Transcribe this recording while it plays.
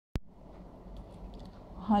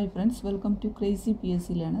Hi friends, welcome to crazy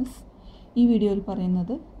PSC learners. ഈ വീഡിയോയിൽ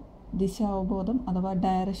പറയുന്നത് ദിശാവബോധം അഥവാ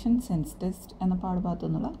ഡയറക്ഷൻ സെൻസ് ടെസ്റ്റ് എന്ന പാഠഭാഗത്തു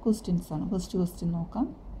നിന്നുള്ള ക്വസ്റ്റ്യൻസ് ആണ്. ഫസ്റ്റ് ക്വസ്റ്റ്യൻ നോക്കാം.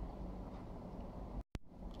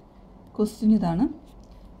 ക്വസ്റ്റ്യൻ ഇതാണ്: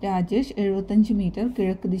 രാജേഷ് 75 മീറ്റർ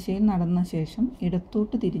കിഴക്ക് ദിശയിൽ നടന്ന ശേഷം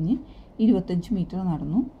ഇടത്തോട്ട് തിരിഞ്ഞ് 25 മീറ്റർ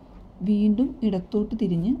നടന്നു. വീണ്ടും ഇടത്തോട്ട്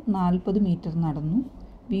തിരിഞ്ഞ് 40 മീറ്റർ നടന്നു.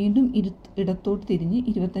 വീണ്ടും ഇടത്തോട്ട് തിരിഞ്ഞ്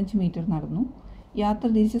 25 മീറ്റർ നടന്നു. യാത്ര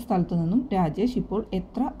തിരിച്ച സ്ഥലത്തു നിന്നും രാജേഷ് ഇപ്പോൾ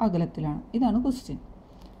എത്ര അകലത്തിലാണ്? ഇതാണ് ക്വസ്റ്റ്യൻ.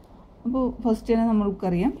 അപ്പോൾ ഫസ്റ്റ് തന്നെ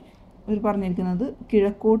നമ്മൾക്കറിയാം, ഇവർ പറഞ്ഞിരിക്കുന്നത്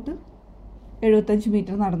കിഴക്കോട്ട് 75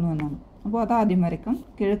 മീറ്റർ നടന്നു എന്നാണ്. അപ്പോൾ അത് ആദ്യം വരയ്ക്കാം.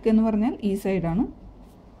 കിഴക്ക് എന്ന് പറഞ്ഞാൽ ഈ സൈഡാണ്.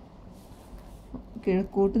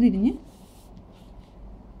 കിഴക്കോട്ട് തിരിഞ്ഞ്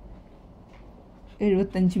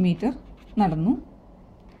 75 മീറ്റർ നടന്നു.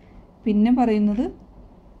 പിന്നെ പറയുന്നത്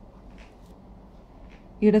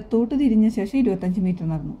ഇടത്തോട്ട് തിരിഞ്ഞ ശേഷം 25 മീറ്റർ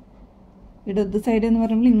നടന്നു. ഇടത് സൈഡ് എന്ന്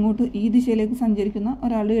പറയുമ്പോൾ ഇങ്ങോട്ട് ഈ ദിശയിലേക്ക് സഞ്ചരിക്കുന്ന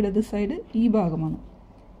ഒരാളുടെ ഇടത് സൈഡ് ഈ ഭാഗമാണ്.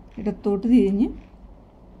 ഇടത്തോട്ട് തിരിഞ്ഞ്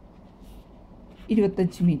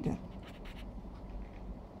 25 മീറ്റർ.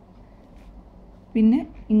 പിന്നെ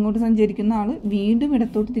ഇങ്ങോട്ട് സഞ്ചരിക്കുന്ന ആൾ വീണ്ടും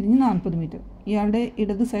ഇടത്തോട്ട് തിരിഞ്ഞ് 40 മീറ്റർ. ഇയാളുടെ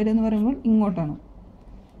ഇടത് സൈഡ് എന്ന് പറയുമ്പോൾ ഇങ്ങോട്ടാണ്.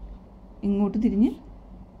 ഇങ്ങോട്ട് തിരിഞ്ഞ്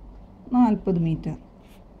 40 മീറ്റർ.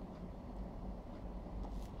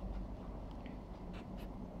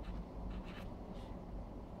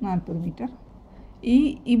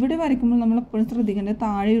 ഇവിടെ വരയ്ക്കുമ്പോൾ നമ്മൾ എപ്പോഴും ശ്രദ്ധിക്കേണ്ടത്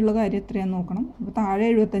താഴെയുള്ള കാര്യം എത്രയാണെന്ന് നോക്കണം. അപ്പോൾ താഴെ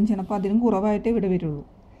 75 ആണ്. അപ്പോൾ അതിനും കുറവായിട്ടേ ഇവിടെ വരുള്ളൂ.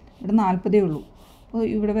 ഇവിടെ 40 ഉള്ളൂ. അപ്പോൾ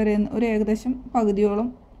ഇവിടെ വരെ ഒരു ഏകദേശം പകുതിയോളം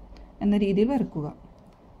എന്ന രീതിയിൽ വരയ്ക്കുക.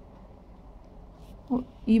 അപ്പോൾ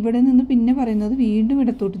ഇവിടെ നിന്ന് പിന്നെ പറയുന്നത് വീണ്ടും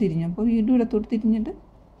ഇടത്തോട്ട് തിരിഞ്ഞു. അപ്പോൾ വീണ്ടും ഇടത്തോട്ട് തിരിഞ്ഞിട്ട്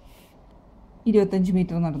 25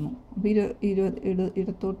 മീറ്റർ നടന്നു. അപ്പോൾ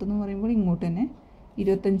ഇടത്തോട്ട് എന്ന് പറയുമ്പോൾ ഇങ്ങോട്ട് തന്നെ.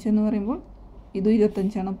 25 എന്ന് പറയുമ്പോൾ ഇത്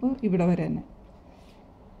 25 ആണ്. അപ്പോൾ ഇവിടെ വരെ തന്നെ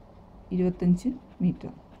 25 മീറ്റർ.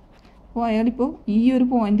 അപ്പോൾ അയാളിപ്പോൾ ഈ ഒരു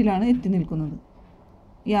പോയിന്റിലാണ് എത്തി നിൽക്കുന്നത്.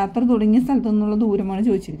 യാത്ര തുടങ്ങിയ സ്ഥലത്തു നിന്നുള്ള ദൂരമാണ്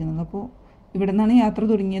ചോദിച്ചിരിക്കുന്നത്. അപ്പോൾ ഇവിടെ നിന്നാണ് യാത്ര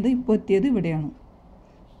തുടങ്ങിയത്. ഇപ്പോൾ എത്തിയത് ഇവിടെയാണ്.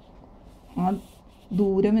 ആ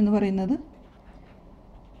ദൂരം എന്ന് പറയുന്നത്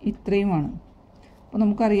ഇത്രയുമാണ്. അപ്പോൾ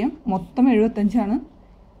നമുക്കറിയാം മൊത്തം 75 ആണ്.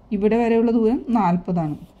 ഇവിടെ വരെയുള്ള ദൂരം 40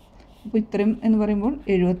 ആണ്. അപ്പോൾ ഇത്രയും എന്ന് പറയുമ്പോൾ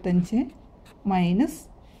 75 മൈനസ്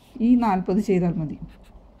ഈ 40 ചെയ്താൽ മതി.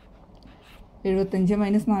 75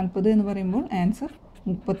 മൈനസ് 40 എന്ന് പറയുമ്പോൾ ആൻസർ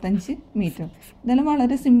 35 മീറ്റർ. ഇതെല്ലാം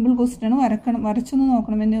വളരെ സിമ്പിൾ ക്വസ്റ്റ്യൻ ആണ്. വരച്ചൊന്ന്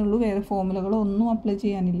നോക്കണമെന്നേ ഉള്ളൂ. വേറെ ഫോമുലകളോ ഒന്നും അപ്ലൈ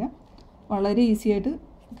ചെയ്യാനില്ല. വളരെ ഈസി ആയിട്ട്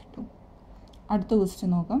കിട്ടും. അടുത്ത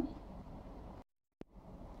ക്വസ്റ്റ്യൻ നോക്കാം.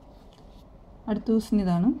 അടുത്ത ക്വസ്റ്റ്യൻ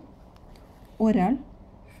ഇതാണ്: ഒരാൾ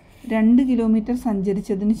 2 കിലോമീറ്റർ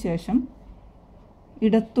സഞ്ചരിച്ചതിന് ശേഷം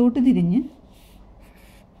ഇടത്തോട്ട് തിരിഞ്ഞ്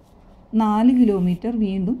 4 കിലോമീറ്റർ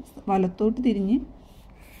വീണ്ടും വലത്തോട്ട് തിരിഞ്ഞ്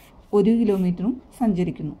 1 കിലോമീറ്ററും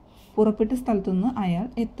സഞ്ചരിക്കുന്നു. പുറപ്പെട്ട സ്ഥലത്തു നിന്ന് അയാൾ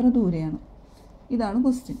എത്ര ദൂരെയാണ്? ഇതാണ്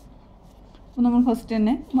ക്വസ്റ്റ്യൻ. അപ്പോൾ നമ്മൾ ഫസ്റ്റ്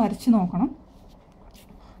തന്നെ വരച്ച് നോക്കണം.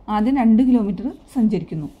 ആദ്യം 2 കിലോമീറ്റർ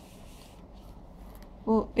സഞ്ചരിക്കുന്നു.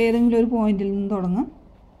 അപ്പോൾ ഏതെങ്കിലും ഒരു പോയിന്റിൽ നിന്ന് തുടങ്ങാം.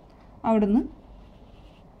 അവിടെ നിന്ന്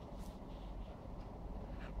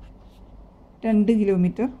 2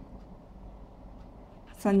 കിലോമീറ്റർ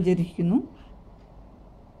സഞ്ചരിക്കുന്നു.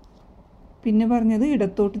 പിന്നെ പറഞ്ഞത്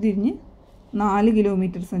ഇടത്തോട്ട് തിരിഞ്ഞ് 4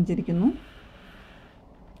 കിലോമീറ്റർ സഞ്ചരിക്കുന്നു.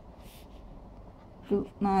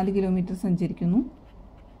 4 കിലോമീറ്റർ സഞ്ചരിക്കുന്നു.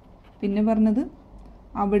 പിന്നെ പറഞ്ഞത്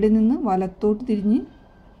അവിടെ നിന്ന് വലത്തോട്ട് തിരിഞ്ഞ്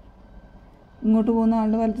ഇങ്ങോട്ട് പോകുന്ന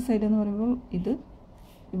ആളുടെ വലത്തെ സൈഡ് എന്ന് പറയുമ്പോൾ ഇത്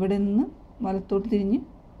ഇവിടെ നിന്ന് വലത്തോട്ട് തിരിഞ്ഞ്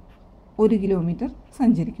 1 കിലോമീറ്റർ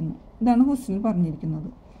സഞ്ചരിക്കുന്നു. ഇതാണ് ക്വസ്റ്റ്യനിൽ പറഞ്ഞിരിക്കുന്നത്.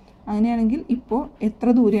 അങ്ങനെയാണെങ്കിൽ ഇപ്പോൾ എത്ര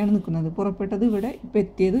ദൂരെയാണ് നിൽക്കുന്നത്? പുറപ്പെട്ടത് ഇവിടെ, ഇപ്പോൾ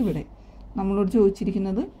എത്തിയത് ഇവിടെ. നമ്മളോട്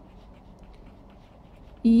ചോദിച്ചിരിക്കുന്നത്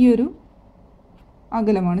ഈ ഒരു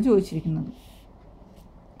അകലമാണ് ചോദിച്ചിരിക്കുന്നത്.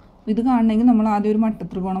 ഇത് കാണണമെങ്കിൽ നമ്മൾ ആദ്യം ഒരു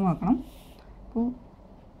മട്ടത്രികോണമാക്കണം. അപ്പോൾ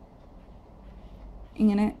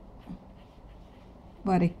ഇങ്ങനെ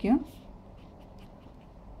വരയ്ക്കുക.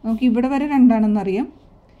 നമുക്ക് ഇവിടെ വരെ 2 ആണെന്നറിയാം.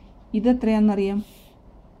 ഇതെത്രയാണെന്നറിയാം.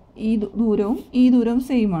 ഈ ദൂരവും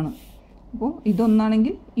സെയിം ആണ്. അപ്പോൾ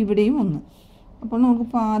ഇതൊന്നാണെങ്കിൽ ഇവിടെയും 1. അപ്പോൾ നമുക്ക്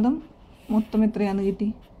പാദം മൊത്തം എത്രയാണെന്ന് കിട്ടി?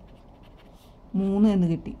 3 എന്ന്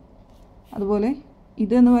കിട്ടി. അതുപോലെ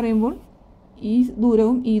ഇതെന്ന് പറയുമ്പോൾ ഈ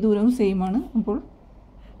ദൂരവും സെയിം ആണ്. അപ്പോൾ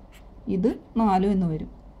ഇത് 4 എന്ന് വരും.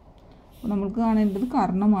 അപ്പോൾ നമുക്ക് കാണേണ്ടത്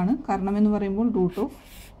കർണമാണ്. കർണം എന്ന് പറയുമ്പോൾ റൂട്ട് ഓഫ്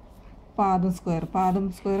പാദം സ്ക്വയർ. പാദം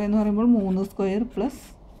സ്ക്വയർ എന്ന് പറയുമ്പോൾ 3 സ്ക്വയർ പ്ലസ്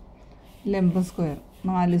ലംബം square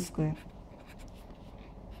 4 square.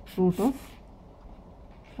 Root of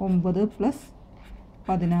 9 plus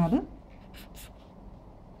 16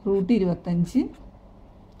 root 25.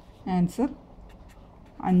 Answer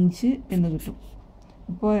 5 എന്ന് കിട്ടും.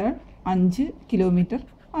 ഇപ്പോൾ 5 കിലോമീറ്റർ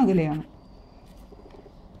അകലെയാണ്.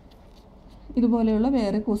 ഇതുപോലെയുള്ള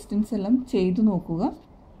വേറെ ക്വസ്റ്റ്യൻസ് എല്ലാം ചെയ്തു നോക്കുക.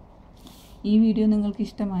 ഈ വീഡിയോ നിങ്ങൾക്ക്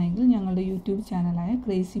ഇഷ്ടമായെങ്കിൽ ഞങ്ങളുടെ YouTube ചാനലായ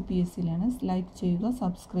crazy PSC learners like ചെയ്യുക,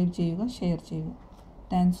 സബ്സ്ക്രൈബ് ചെയ്യുക, ഷെയർ ചെയ്യുക.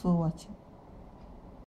 Thanks for watching.